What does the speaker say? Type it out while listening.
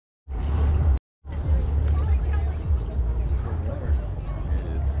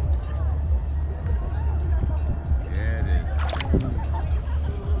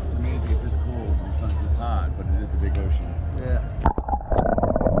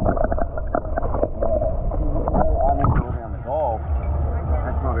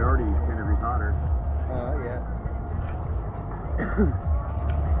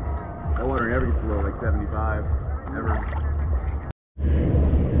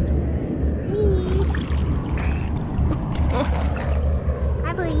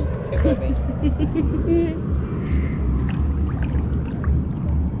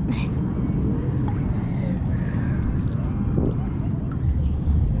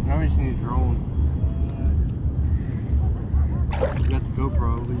we just need a drone. We got the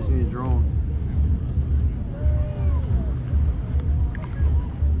GoPro, we just need a drone.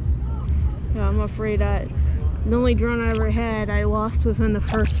 Yeah, I'm afraid the only drone I ever had, I lost within the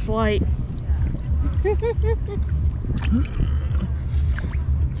first flight.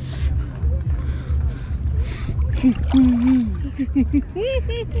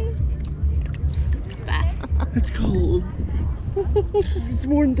 It's cold. It's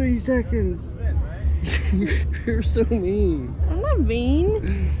more than 3 seconds. You're so mean. I'm not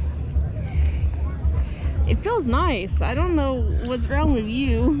mean. It feels nice. I don't know what's wrong with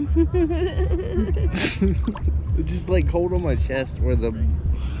you. It's just like cold on my chest where the,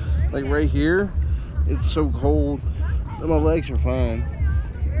 like right here, it's so cold. And my legs are fine.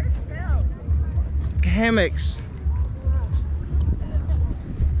 Hammocks.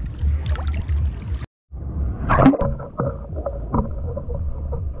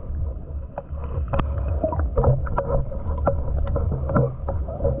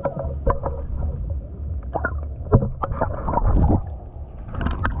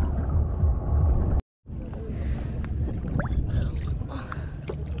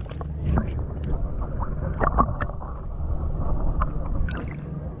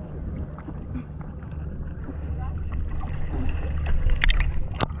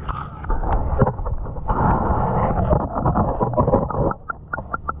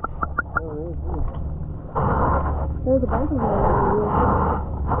 There's a bunch of them over here.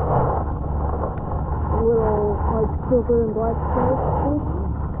 Little, like, silver and black stripes.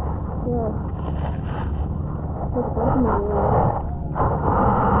 Yeah. There's a bunch of them over there.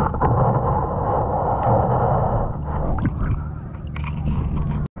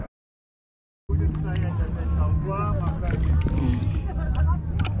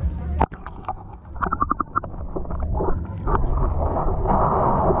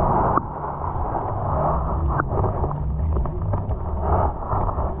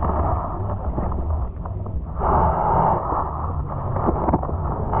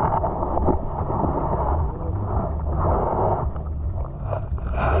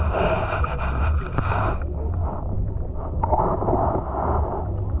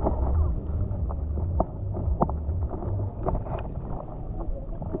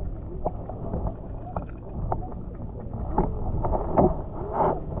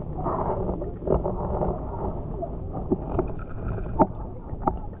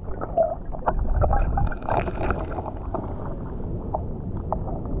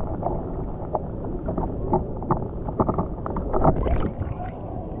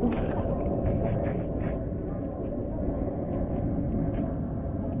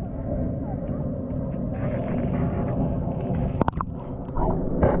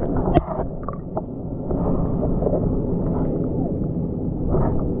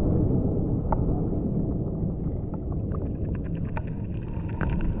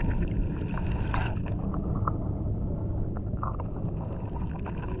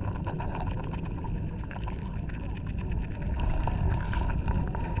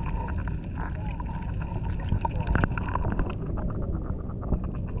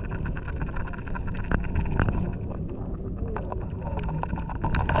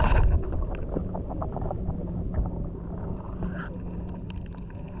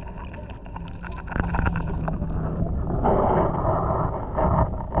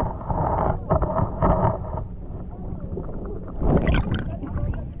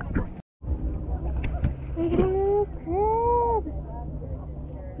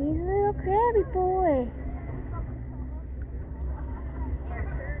 Crabby boy.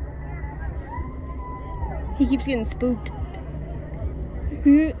 He keeps getting spooked.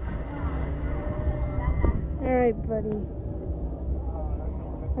 Alright, buddy.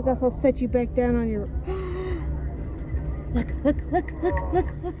 I guess I'll set you back down on your...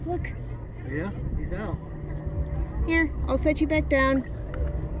 Look. Yeah, he's out. Here, I'll set you back down.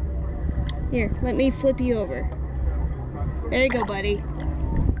 Here, let me flip you over. There you go, buddy.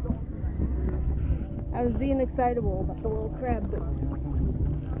 I was being excitable about the little crab, but...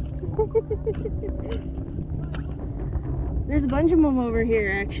 There's a bunch of them over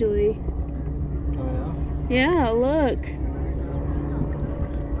here, actually. Oh, yeah? Yeah, look.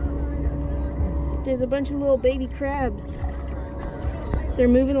 There's a bunch of little baby crabs. They're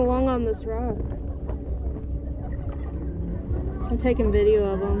moving along on this rock. I'm taking video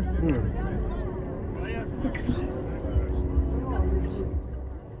of them. Look at them.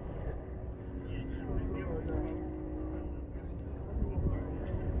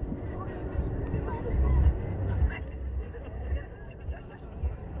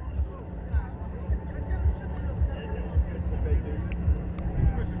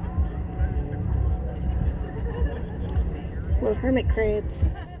 Little hermit crabs.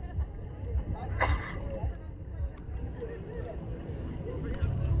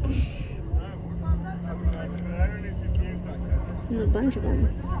 There's a bunch of them.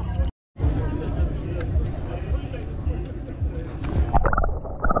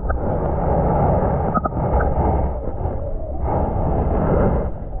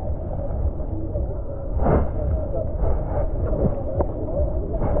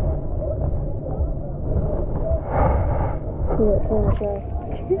 Camera shy.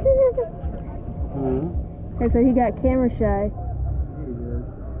 I said he got camera shy.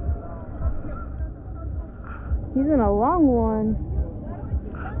 He's in a long one.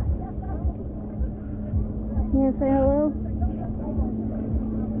 You gonna say hello?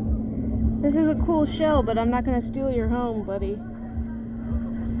 This is a cool shell, but I'm not gonna steal your home, buddy.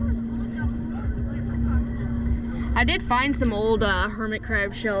 I did find some old hermit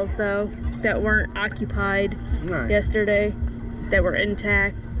crab shells though that weren't occupied yesterday, that were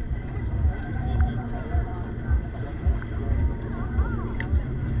intact.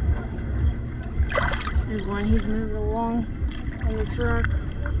 There's one, he's moving along on this rock.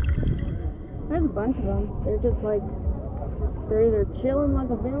 There's a bunch of them. They're just like, they're either chilling like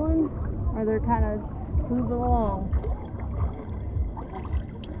a villain or they're kind of moving along.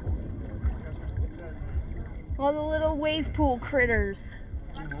 All the little wave pool critters.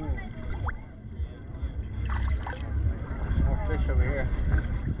 More fish over here.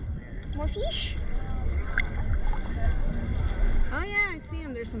 More fish? Oh yeah, I see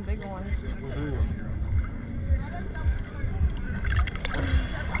them. There's some bigger ones.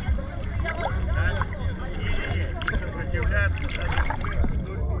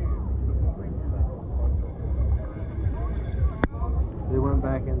 They went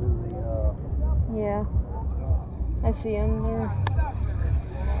back into the Yeah, I see them there.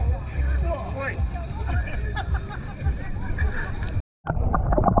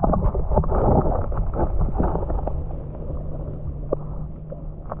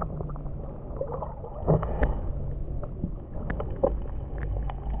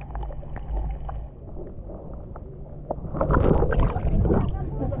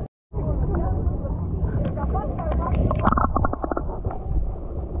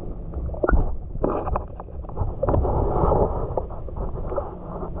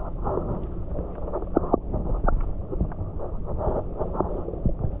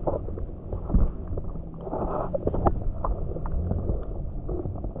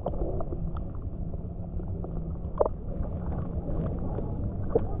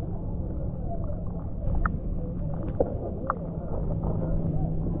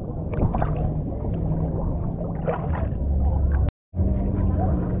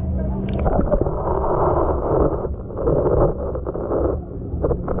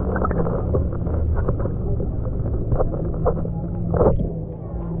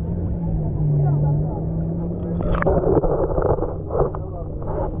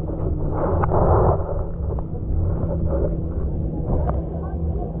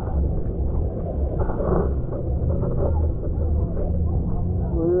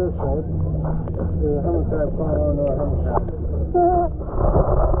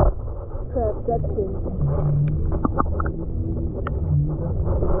 Crap, that's good.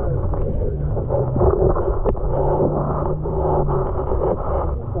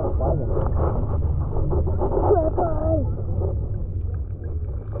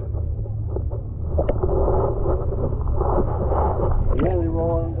 Yeah,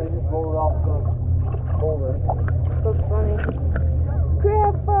 they just roll it off the boulder. That's funny.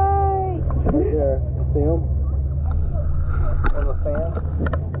 Crab fight! Right there. See them? On the fan?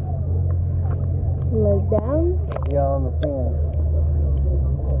 Leg down? Yeah, on the fan.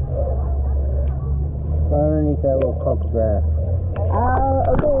 Right underneath that little clump of grass.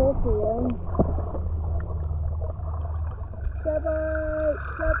 Okay, I see him. Crab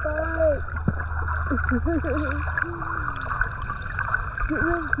fight! Crab fight!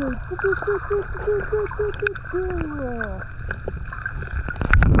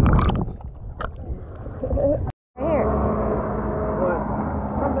 Here. What?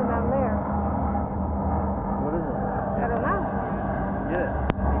 Something down there. What is it? I don't know. Get it.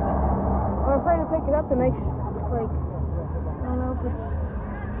 I'm afraid to pick it up to make sure, like, I don't know if it's...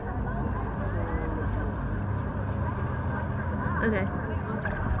 Okay.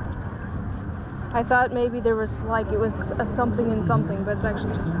 I thought maybe there was, like, it was a something in something, but it's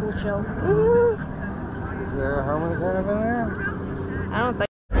actually just a cool shell. Is there a hermit crab in there? I don't think